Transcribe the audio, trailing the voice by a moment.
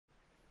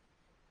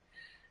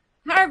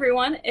Hi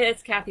everyone,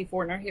 it's Kathy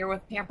Fortner here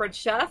with Pampered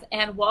Chef,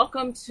 and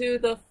welcome to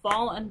the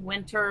fall and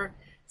winter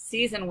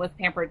season with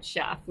Pampered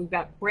Chef. We've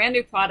got brand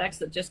new products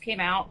that just came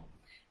out,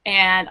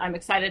 and I'm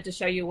excited to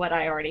show you what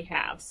I already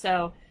have.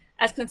 So,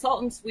 as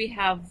consultants, we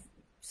have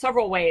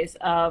several ways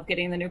of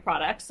getting the new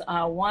products.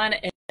 One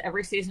is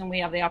every season we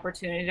have the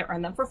opportunity to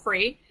earn them for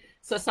free.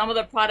 So, some of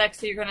the products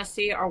that you're going to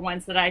see are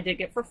ones that I did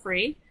get for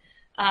free.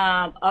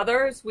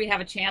 Others, we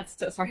have a chance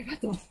to, sorry about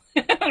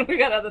the, we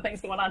got other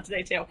things going on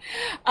today too.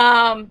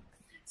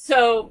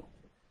 So,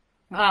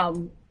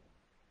 um,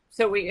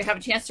 so we have a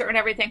chance to earn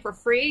everything for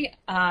free.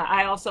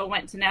 I also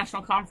went to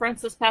National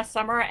Conference this past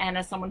summer, and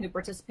as someone who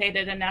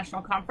participated in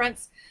National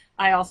Conference,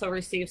 I also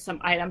received some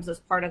items as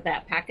part of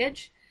that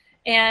package.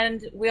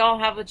 And we all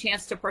have a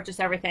chance to purchase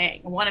everything,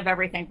 one of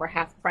everything for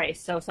half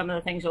price. So some of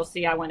the things you'll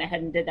see, I went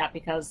ahead and did that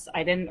because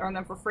I didn't earn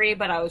them for free,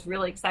 but I was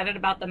really excited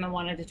about them and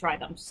wanted to try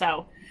them.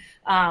 So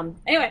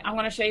anyway, I'm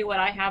going to show you what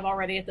I have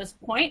already at this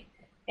point,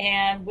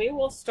 and we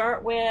will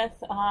start with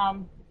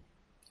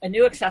a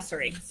new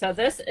accessory. So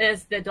this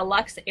is the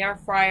Deluxe Air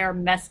Fryer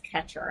Mess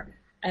Catcher.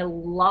 I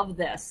love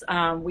this.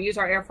 We use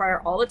our air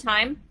fryer all the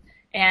time,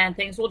 and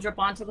things will drip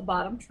onto the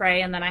bottom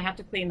tray, and then I have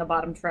to clean the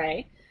bottom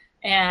tray.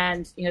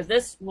 And you know,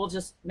 this will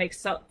just make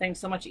things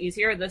so much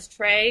easier. This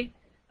tray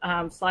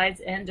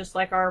slides in just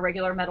like our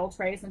regular metal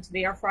trays into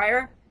the air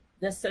fryer.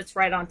 This sits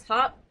right on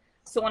top.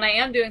 So when I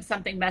am doing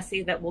something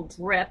messy that will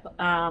drip,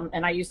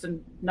 and I used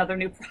another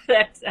new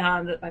product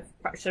that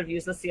I should have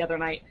used this the other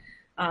night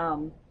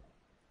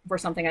for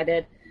something I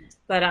did,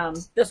 but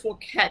this will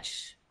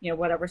catch, you know,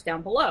 whatever's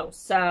down below.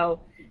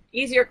 So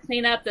easier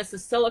cleanup. This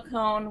is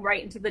silicone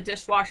right into the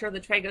dishwasher. The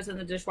tray goes in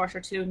the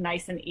dishwasher too,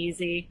 nice and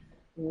easy.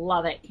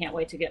 Love it. Can't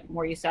wait to get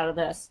more use out of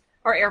this.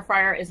 Our air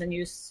fryer is in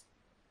use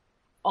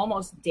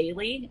almost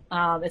daily.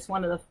 It's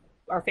one of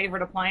our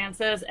favorite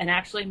appliances, and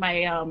actually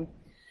my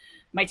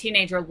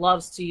teenager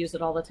loves to use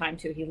it all the time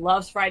too. He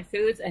loves fried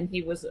foods, and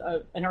he was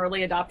an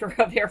early adopter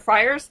of air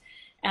fryers.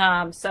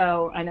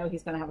 So I know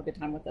he's going to have a good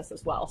time with this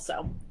as well.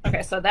 So,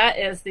 okay, so that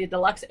is the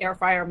Deluxe Air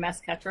Fryer Mess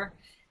Catcher.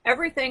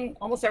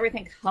 Almost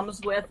everything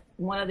comes with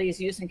one of these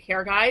use and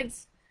care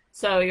guides.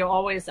 So you'll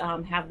always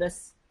have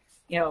this,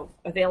 you know,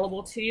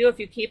 available to you if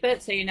you keep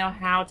it, so you know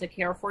how to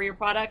care for your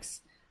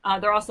products.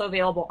 They're also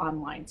available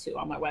online too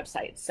on my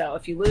website. So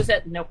if you lose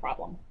it, no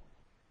problem.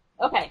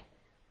 Okay,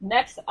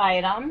 next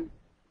item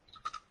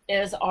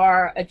is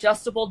our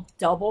adjustable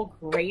double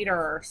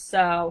grater.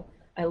 So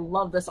I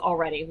love this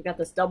already. We've got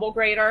this double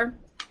grater.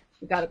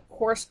 We've got a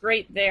coarse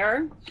grate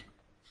there,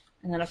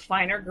 and then a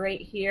finer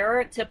grate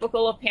here.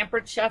 Typical of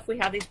Pampered Chef, we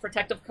have these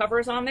protective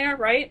covers on there,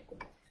 right?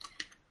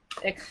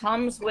 It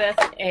comes with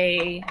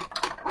a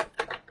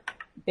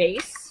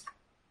base,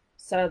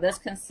 so this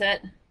can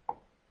sit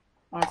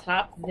on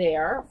top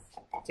there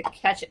to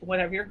catch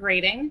whatever you're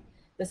grating.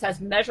 This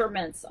has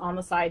measurements on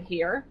the side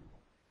here,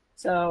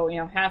 so you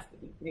know,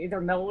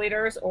 either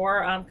milliliters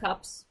or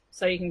cups,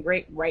 so you can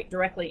grate right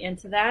directly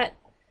into that.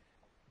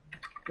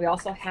 We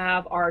also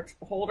have our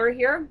holder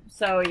here,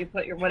 so you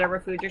put your whatever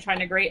food you're trying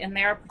to grate in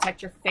there.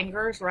 Protect your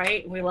fingers,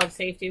 right? We love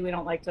safety. We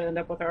don't like to end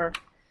up with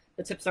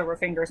the tips of our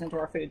fingers into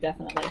our food,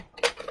 definitely.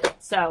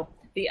 So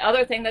the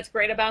other thing that's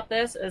great about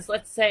this is,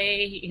 let's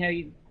say, you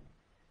know,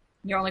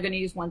 you're only going to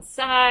use one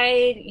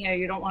side. You know,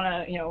 you don't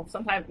want to, you know,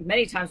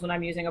 many times when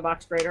I'm using a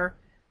box grater,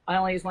 I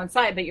only use one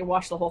side, but you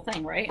wash the whole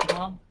thing, right?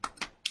 Well,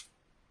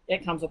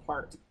 it comes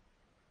apart.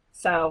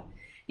 So,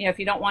 you know, if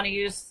you don't want to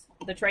use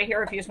the tray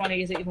here, if you just want to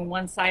use it even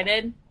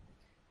one-sided,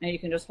 and you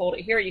can just hold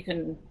it here. You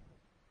can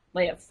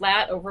lay it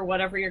flat over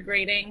whatever you're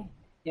grating.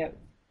 You know,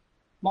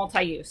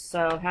 multi-use.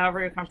 So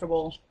however you're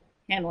comfortable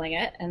handling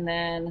it, and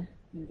then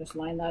you just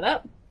line that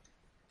up,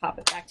 pop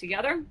it back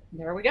together.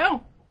 There we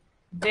go.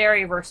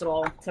 Very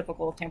versatile,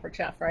 typical of Pampered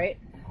Chef, right?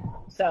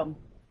 So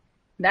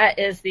that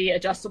is the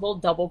adjustable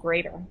double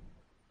grater.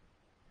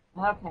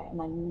 Okay, and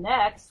then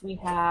next we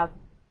have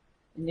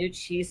a new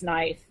cheese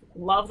knife.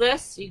 Love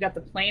this. You got the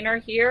planer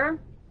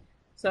here.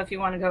 So if you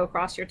want to go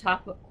across your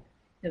top,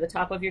 to the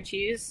top of your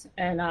cheese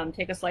and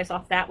take a slice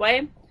off that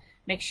way,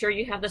 make sure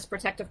you have this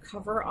protective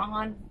cover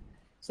on.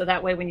 So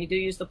that way when you do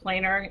use the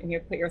planer and you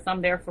put your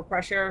thumb there for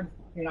pressure,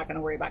 you're not going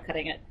to worry about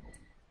cutting it.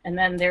 And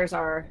then there's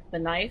the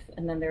knife,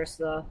 and then there's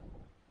the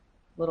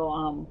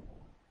little,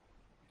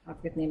 I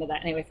forget the name of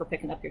that, anyway, for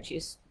picking up your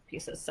cheese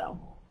pieces. So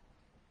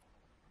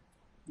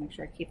make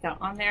sure I keep that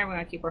on there. We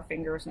want to keep our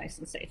fingers nice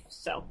and safe.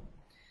 So,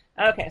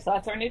 okay, so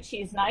that's our new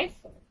cheese knife.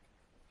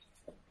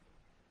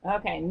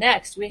 Okay,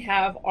 next we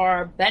have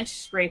our bench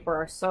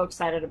scraper. So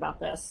excited about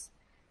this.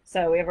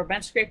 So we have our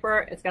bench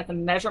scraper. It's got the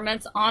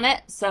measurements on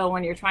it. So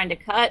when you're trying to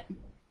cut,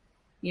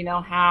 you know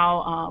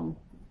how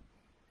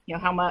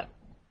much,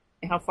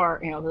 how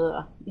far, you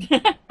know,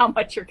 how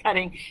much you're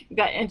cutting. You've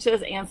got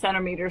inches and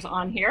centimeters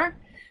on here.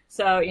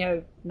 So, you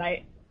know,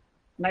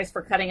 nice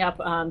for cutting up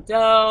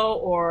dough,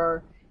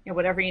 or, you know,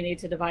 whatever you need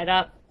to divide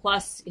up.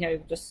 Plus, you know,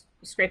 just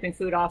scraping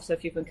food off. So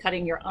if you've been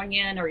cutting your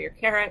onion or your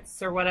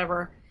carrots or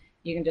whatever,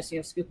 you can just, you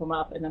know, scoop them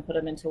up and then put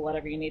them into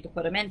whatever you need to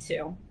put them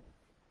into.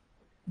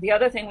 The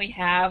other thing we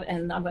have,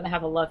 and I'm going to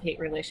have a love-hate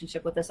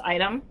relationship with this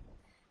item,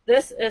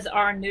 this is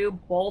our new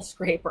bowl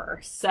scraper.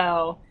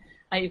 So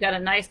you've got a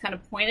nice kind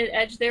of pointed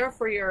edge there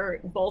for your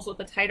bowls with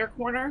the tighter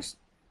corners,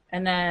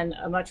 and then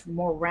a much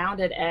more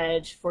rounded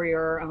edge for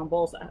your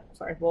bowls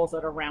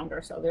that are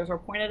rounder. So there's our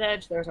pointed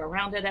edge, there's our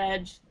rounded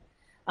edge.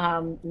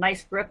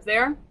 Nice grip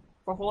there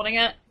for holding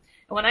it.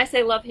 And when I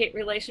say love-hate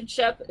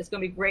relationship, it's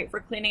going to be great for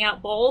cleaning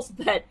out bowls.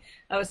 But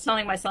I was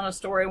telling my son a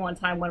story one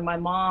time when I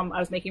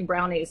was making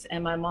brownies,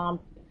 and my mom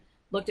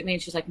looked at me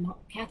and she's like,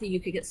 Kathy, you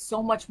could get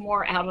so much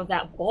more out of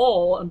that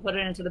bowl and put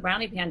it into the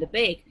brownie pan to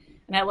bake.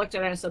 And I looked at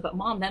her and I said, but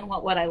Mom, then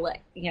what would I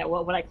lick?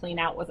 What would I clean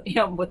out with,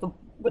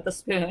 with the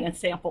spoon and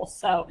sample?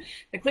 So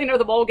the cleaner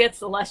the bowl gets,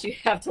 the less you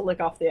have to lick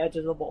off the edge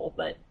of the bowl.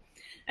 But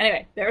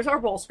anyway, there's our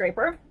bowl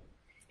scraper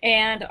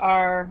and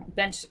our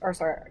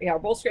our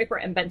bowl scraper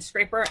and bench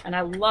scraper. And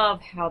I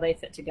love how they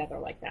fit together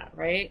like that,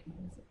 right?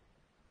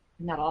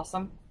 Isn't that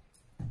awesome?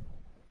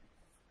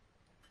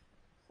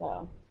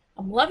 So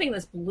I'm loving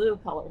this blue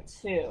color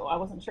too. I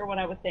wasn't sure what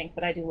I would think,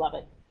 but I do love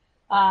it.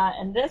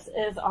 And this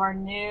is our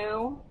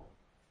new,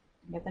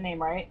 get the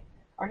name right,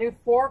 our new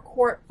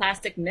 4-quart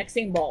plastic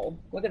mixing bowl.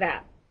 Look at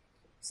that.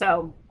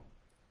 So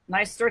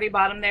nice sturdy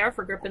bottom there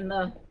for gripping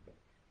the,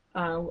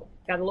 got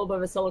a little bit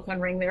of a silicone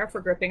ring there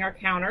for gripping our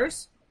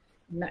counters.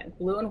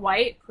 Blue and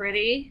white,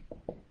 pretty,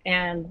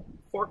 and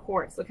 4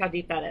 quarts. Look how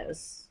deep that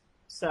is.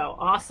 So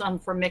awesome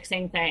for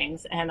mixing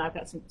things. And I've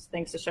got some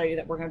things to show you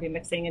that we're going to be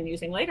mixing and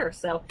using later.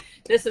 So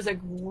this is a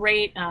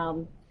great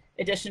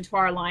addition to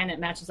our line. It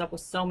matches up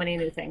with so many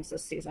new things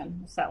this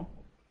season. So,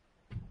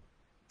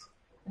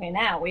 okay,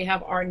 now we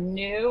have our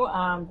new,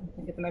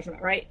 get the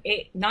measurement right,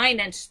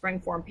 9-inch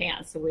springform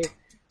pan. So we've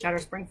got our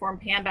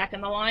springform pan back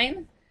in the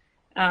line.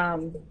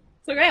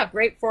 So yeah,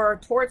 great for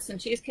torts and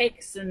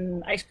cheesecakes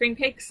and ice cream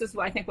cakes is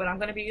what I think what I'm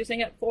going to be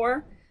using it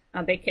for.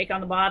 Bake cake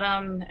on the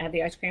bottom, add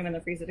the ice cream and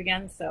then freeze it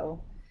again.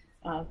 So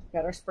got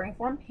our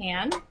springform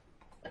pan.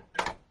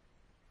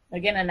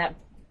 Again, in that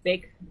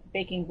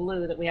baking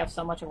blue that we have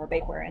so much of our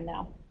bakeware in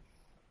now.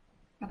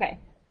 Okay,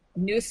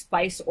 new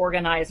spice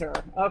organizer.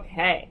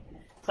 Okay,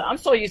 so I'm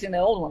still using the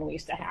old one we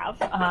used to have.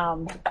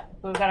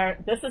 We've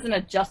got this is an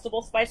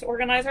adjustable spice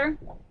organizer.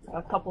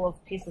 A couple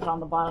of pieces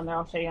on the bottom there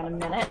I'll show you in a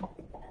minute.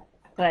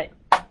 But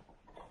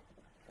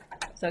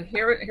so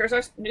here's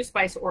our new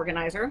spice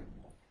organizer.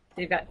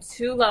 So you've got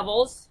 2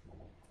 levels.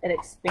 It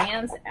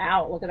expands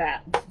out. Look at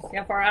that. See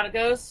how far out it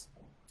goes?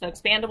 So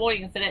expandable. You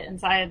can fit it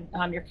inside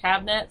your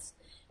cabinets.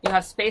 You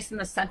have space in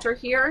the center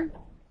here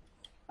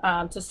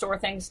to store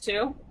things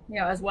too,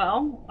 as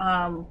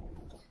well.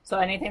 So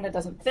anything that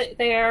doesn't fit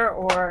there,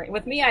 or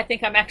with me, I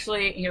think I'm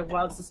actually,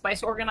 while it's a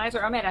spice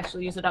organizer, I might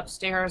actually use it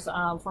upstairs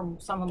from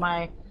some of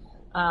my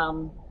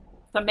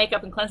some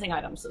makeup and cleansing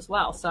items as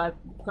well. So I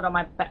put on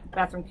my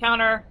bathroom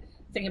counter,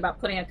 thinking about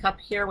putting a cup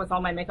here with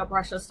all my makeup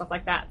brushes, stuff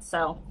like that.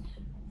 So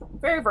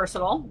very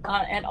versatile.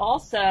 And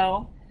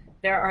also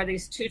there are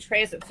these 2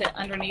 trays that fit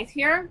underneath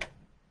here,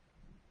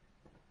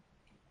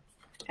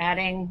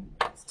 adding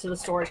to the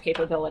storage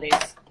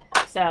capabilities.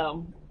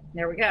 So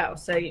there we go.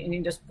 So you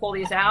can just pull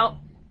these out,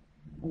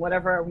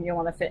 whatever you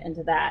want to fit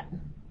into that.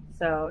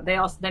 So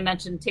they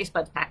mentioned taste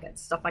buds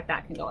packets, stuff like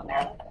that can go in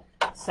there.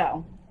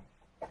 So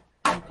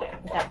okay,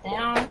 put that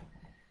down.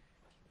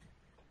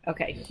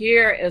 Okay,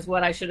 here is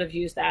what I should have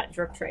used that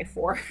drip tray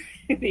for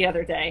the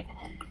other day.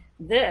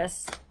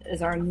 This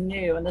is our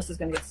new, and this is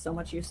going to get so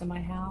much use in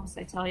my house,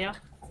 I tell you.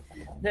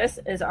 This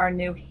is our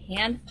new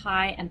hand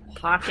pie and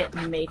pocket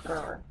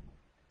maker.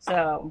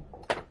 So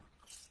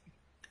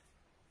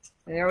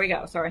there we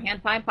go. So our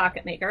hand pie and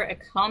pocket maker, it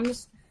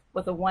comes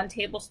with a 1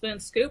 tablespoon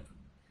scoop.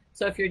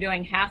 So if you're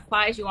doing half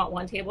pies, you want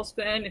 1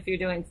 tablespoon. If you're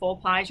doing full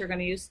pies, you're going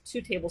to use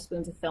 2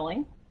 tablespoons of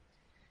filling.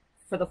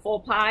 For the full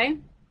pie,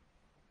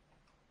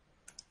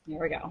 there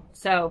we go.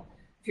 So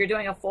if you're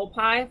doing a full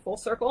pie, full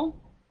circle,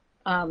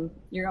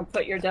 you're going to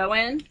put your dough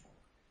in,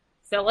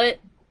 fill it,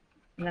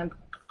 and then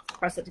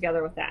press it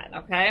together with that,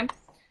 okay?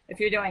 If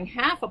you're doing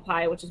half a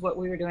pie, which is what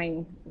we were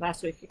doing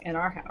last week in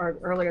or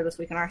earlier this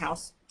week in our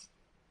house,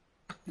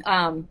 you're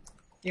going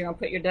to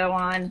put your dough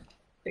on,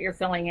 put your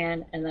filling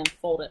in, and then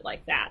fold it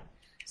like that.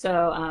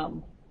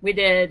 So we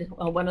did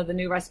one of the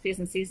new recipes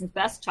in Season's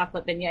Best,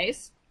 chocolate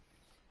beignets.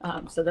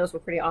 So those were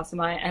pretty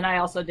awesome. I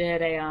also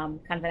did a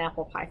kind of an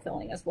apple pie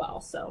filling as well.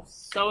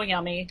 So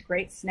yummy,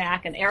 great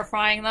snack, and air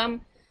frying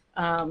them,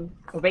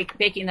 or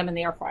baking them in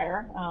the air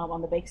fryer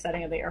on the bake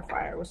setting of the air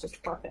fryer was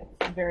just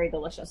perfect. Very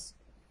delicious.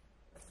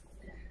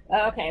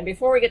 Okay, and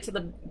before we get to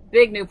the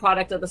big new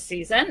product of the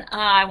season,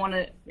 I want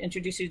to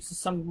introduce you to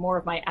some more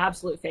of my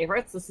absolute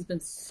favorites. This has been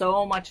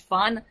so much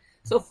fun,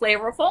 so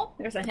flavorful.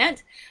 There's a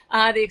hint.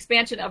 The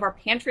expansion of our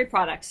pantry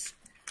products.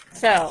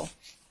 So,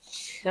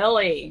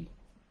 chili.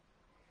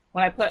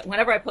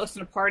 Whenever I post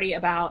in a party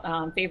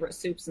about favorite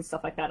soups and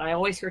stuff like that, I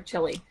always hear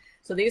chili.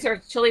 So these are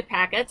chili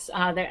packets.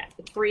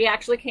 3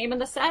 actually came in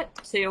the set,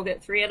 so you'll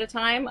get 3 at a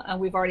time.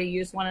 We've already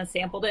used one and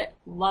sampled it,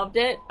 loved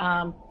it.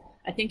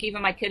 I think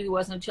even my kid who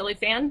wasn't a chili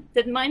fan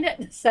didn't mind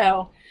it.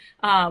 So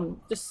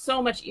just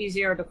so much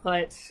easier to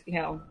put,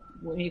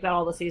 when you've got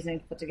all the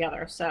seasonings put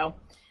together. So,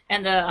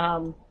 and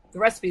the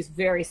recipe is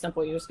very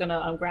simple. You're just going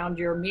to ground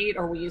your meat,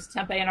 or we use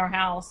tempeh in our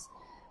house,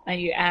 and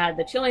you add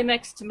the chili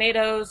mix,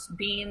 tomatoes,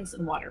 beans,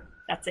 and water.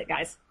 That's it,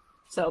 guys.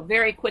 So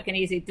very quick and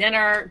easy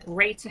dinner.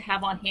 Great to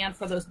have on hand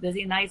for those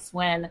busy nights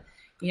when,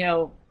 you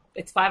know,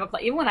 it's 5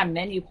 o'clock. Even when I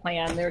menu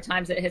plan, there are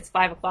times it hits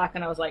 5 o'clock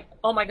and I was like,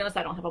 oh my goodness,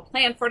 I don't have a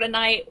plan for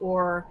tonight,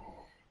 or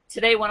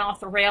today went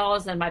off the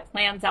rails and my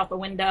plan's out the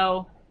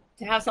window.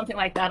 To have something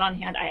like that on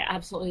hand, I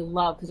absolutely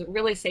love, because it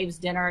really saves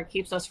dinner. It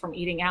keeps us from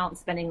eating out and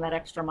spending that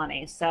extra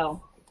money.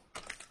 So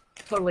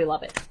totally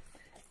love it.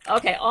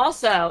 Okay,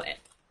 also,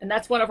 and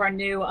that's one of our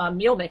new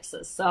meal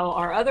mixes. So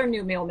our other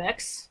new meal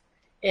mix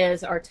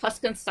is our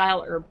Tuscan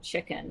style herb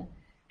chicken.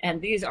 And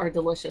these are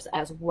delicious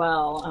as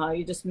well.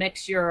 You just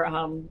mix your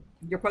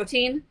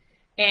protein,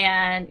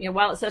 and you know,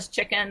 while it says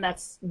chicken,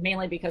 that's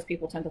mainly because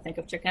people tend to think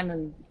of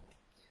chicken,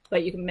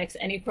 but you can mix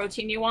any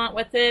protein you want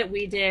with it.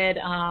 We did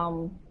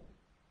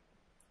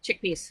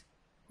chickpeas.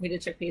 We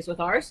did chickpeas with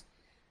ours.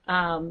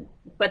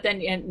 But then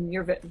in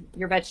your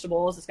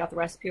vegetables, it's got the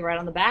recipe right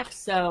on the back.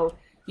 So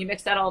you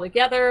mix that all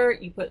together.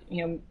 You put,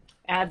 you know,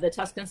 add the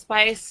Tuscan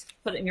spice,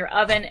 put it in your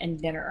oven, and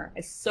dinner.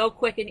 It's so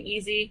quick and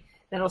easy.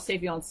 That'll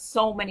save you on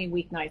so many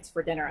weeknights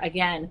for dinner.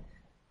 Again,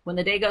 when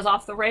the day goes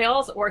off the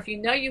rails, or if you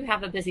know you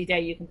have a busy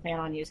day, you can plan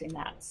on using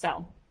that.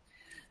 So,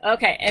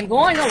 okay, and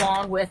going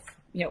along with,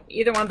 you know,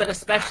 either one, but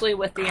especially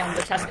with the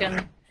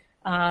Tuscan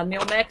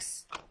meal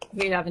mix,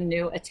 we have a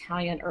new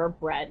Italian herb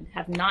bread.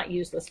 Have not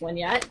used this one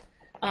yet.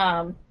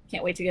 Can't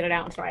wait to get it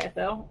out and try it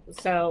though.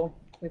 So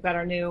we've got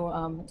our new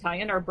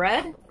Italian herb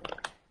bread,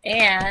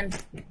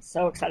 and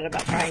so excited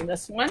about trying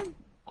this one,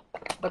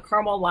 the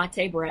caramel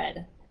latte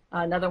bread.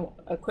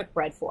 A quick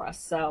bread for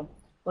us. So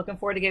looking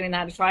forward to giving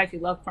that a try. If you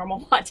love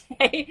caramel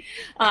latte,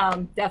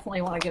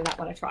 definitely want to give that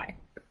one a try.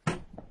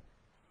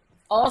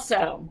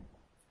 Also,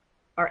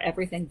 our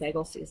everything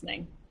bagel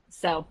seasoning.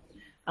 So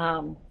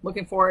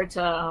looking forward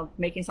to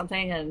making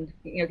something and,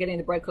 you know, getting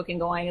the bread cooking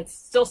going. It's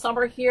still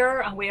summer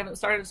here. We haven't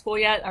started school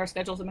yet. Our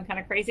schedules have been kind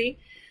of crazy.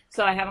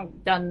 So I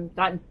haven't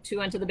gotten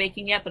too into the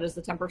baking yet, but as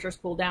the temperatures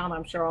cool down,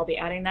 I'm sure I'll be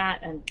adding that.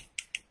 And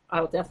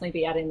I'll definitely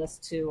be adding this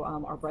to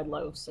our bread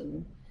loaves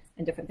and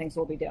different things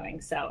we'll be doing.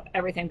 So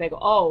everything bagel.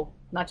 Oh,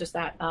 not just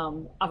that,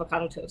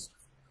 avocado toast.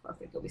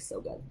 Perfect. It'll be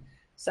so good.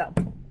 So,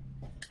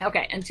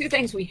 okay. And two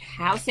things we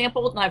have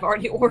sampled, and I've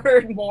already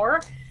ordered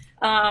more,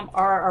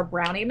 are our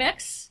brownie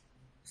mix.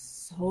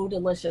 So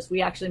delicious.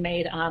 We actually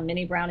made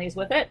mini brownies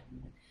with it,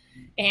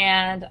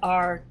 and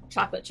our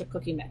chocolate chip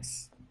cookie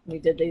mix. We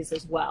did these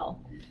as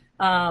well.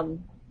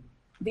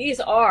 These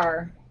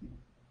are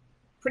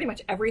pretty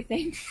much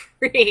everything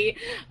free.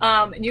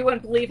 And you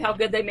wouldn't believe how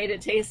good they made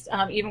it taste,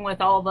 even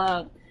with all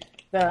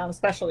the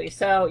specialties.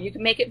 So you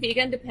can make it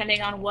vegan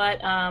depending on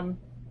what,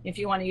 if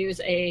you want to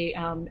use a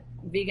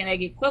vegan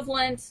egg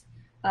equivalent,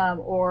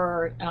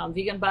 or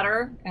vegan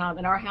butter.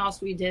 In our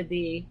house, we did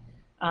the,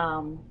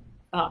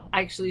 I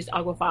actually used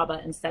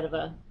aquafaba instead of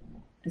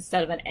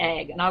an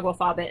egg. And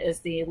aquafaba is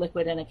the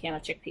liquid in a can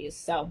of chickpeas.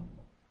 So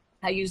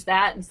I used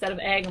that instead of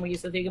egg, and we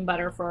used the vegan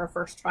butter for our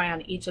first try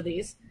on each of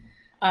these.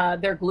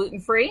 They're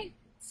gluten-free,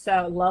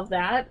 so love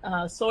that.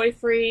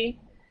 Soy-free,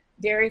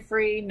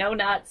 dairy-free, no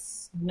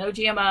nuts, no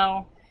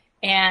GMO.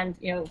 And,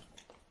 you know,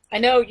 I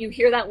know you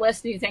hear that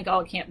list and you think, oh,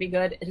 it can't be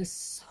good. It is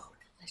so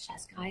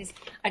delicious, guys.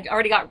 I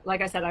already got,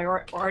 like I said, I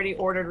already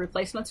ordered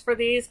replacements for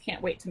these.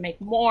 Can't wait to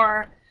make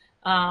more.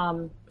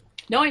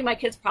 Knowing my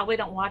kids probably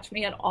don't watch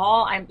me at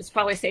all, it's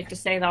probably safe to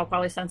say that I'll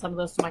probably send some of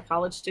those to my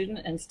college student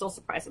and still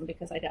surprise him,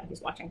 because I doubt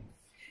he's watching.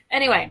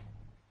 Anyway,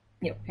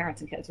 you know,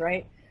 parents and kids,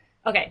 right?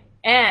 Okay,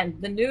 and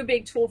the new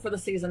big tool for the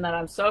season that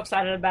I'm so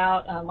excited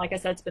about, like I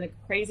said, it's been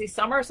a crazy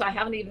summer, so I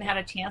haven't even had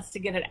a chance to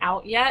get it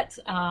out yet.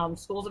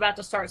 School's about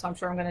to start, so I'm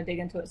sure I'm going to dig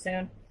into it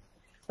soon.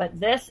 But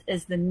this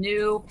is the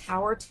new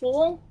power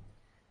tool,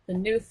 the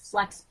new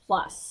Flex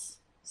Plus.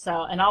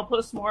 So, and I'll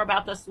post more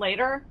about this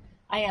later.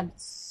 I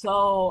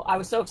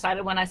was so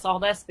excited when I saw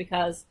this,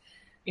 because,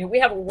 you know, we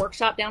have a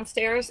workshop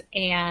downstairs,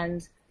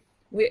 and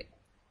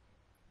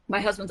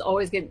my husband's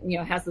always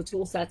has the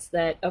tool sets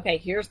that, okay,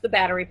 here's the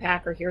battery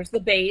pack, or here's the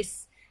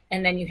base,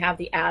 and then you have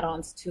the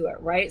add-ons to it,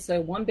 right? So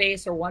one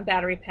base or one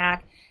battery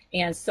pack,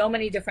 and so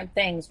many different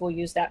things will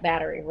use that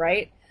battery,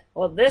 right?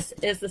 Well, this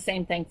is the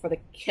same thing for the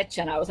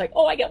kitchen. I was like,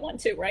 oh, I get one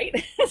too, right?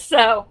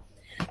 So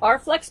our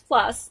Flex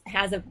Plus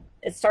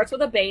it starts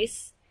with a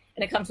base,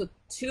 and it comes with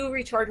 2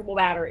 rechargeable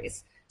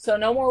batteries. So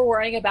no more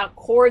worrying about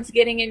cords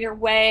getting in your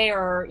way,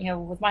 or, you know,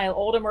 with my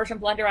old immersion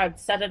blender, I'd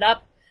set it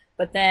up,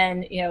 but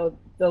then, you know,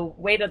 the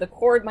weight of the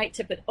cord might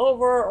tip it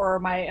over, or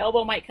my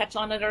elbow might catch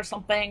on it or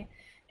something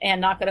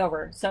and knock it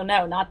over. So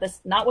no, not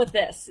with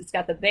this. It's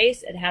got the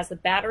base. It has the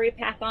battery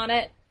pack on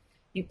it.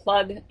 You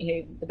plug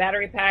the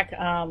battery pack.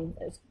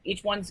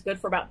 Each one's good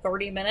for about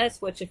 30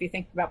 minutes, which if you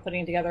think about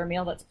putting together a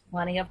meal, that's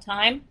plenty of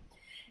time.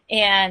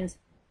 And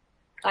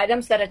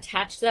items that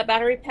attach to that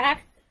battery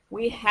pack,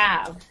 we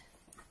have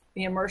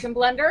the immersion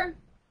blender,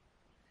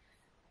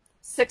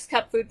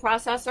 6-cup food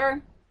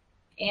processor,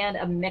 and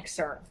a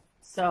mixer.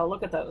 So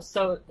look at those.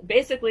 So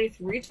basically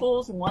 3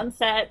 tools in one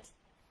set.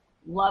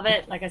 Love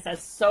it. Like I said,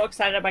 so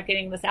excited about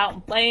getting this out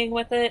and playing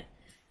with it.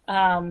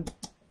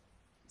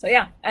 So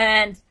yeah,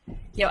 and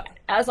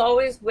as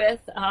always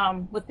with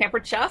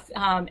Pampered Chef,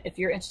 if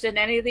you're interested in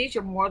any of these,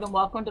 you're more than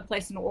welcome to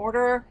place an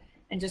order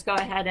and just go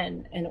ahead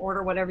and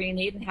order whatever you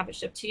need and have it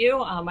shipped to you.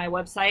 My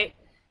website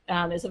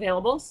is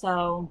available.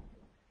 So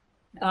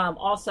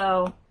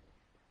also,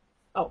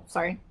 oh,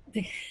 sorry,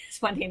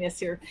 spontaneous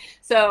here.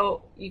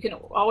 So you can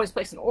always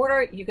place an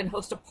order. You can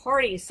host a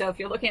party. So if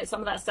you're looking at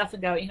some of that stuff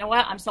and go, you know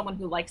what, I'm someone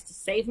who likes to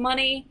save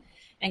money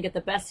and get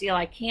the best deal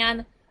I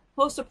can,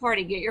 host a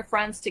party, get your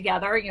friends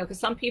together, because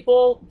some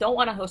people don't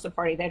want to host a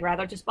party. They'd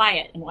rather just buy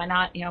it. And why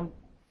not,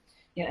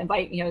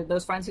 invite,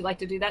 those friends who like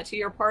to do that to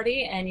your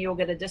party, and you'll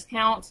get a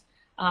discount.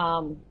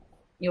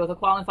 With a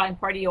qualifying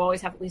party, you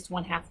always have at least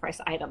one half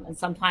price item. And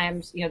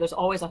sometimes, there's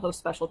always a host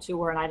special too,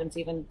 where an item's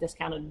even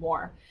discounted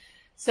more.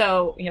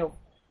 So,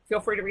 feel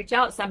free to reach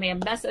out, send me a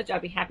message.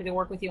 I'd be happy to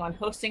work with you on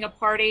hosting a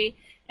party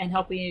and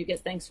helping you get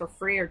things for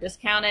free or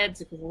discounted.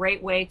 It's a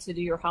great way to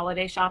do your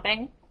holiday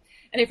shopping.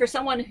 And if you're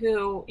someone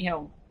who,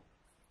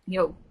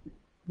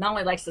 not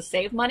only likes to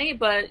save money,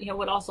 but,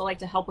 would also like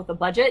to help with the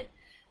budget,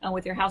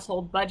 with your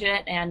household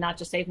budget, and not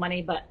just save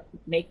money, but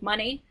make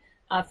money,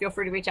 feel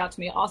free to reach out to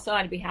me also.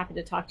 I'd be happy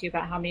to talk to you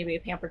about how maybe a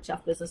Pampered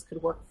Chef business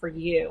could work for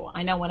you.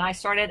 I know when I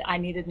started, I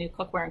needed new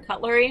cookware and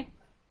cutlery,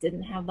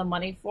 didn't have the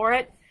money for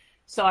it.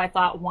 So I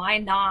thought, why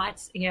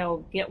not,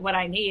 get what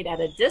I need at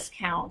a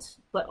discount,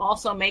 but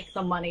also make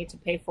the money to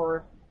pay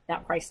for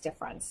that price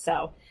difference.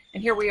 So,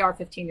 and here we are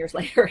 15 years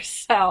later.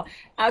 So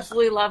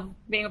absolutely love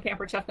being a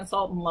Pampered Chef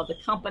consultant, love the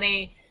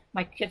company.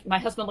 My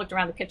husband looked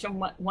around the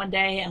kitchen one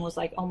day and was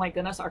like, oh my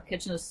goodness, our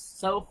kitchen is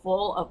so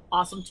full of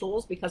awesome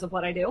tools because of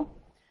what I do.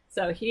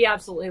 So he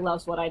absolutely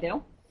loves what I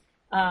do.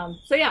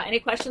 So yeah, any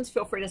questions,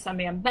 feel free to send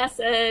me a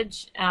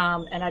message,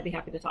 and I'd be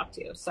happy to talk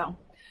to you. So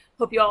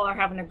hope you all are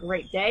having a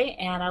great day,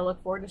 and I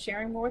look forward to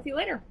sharing more with you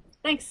later.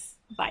 Thanks.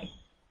 Bye.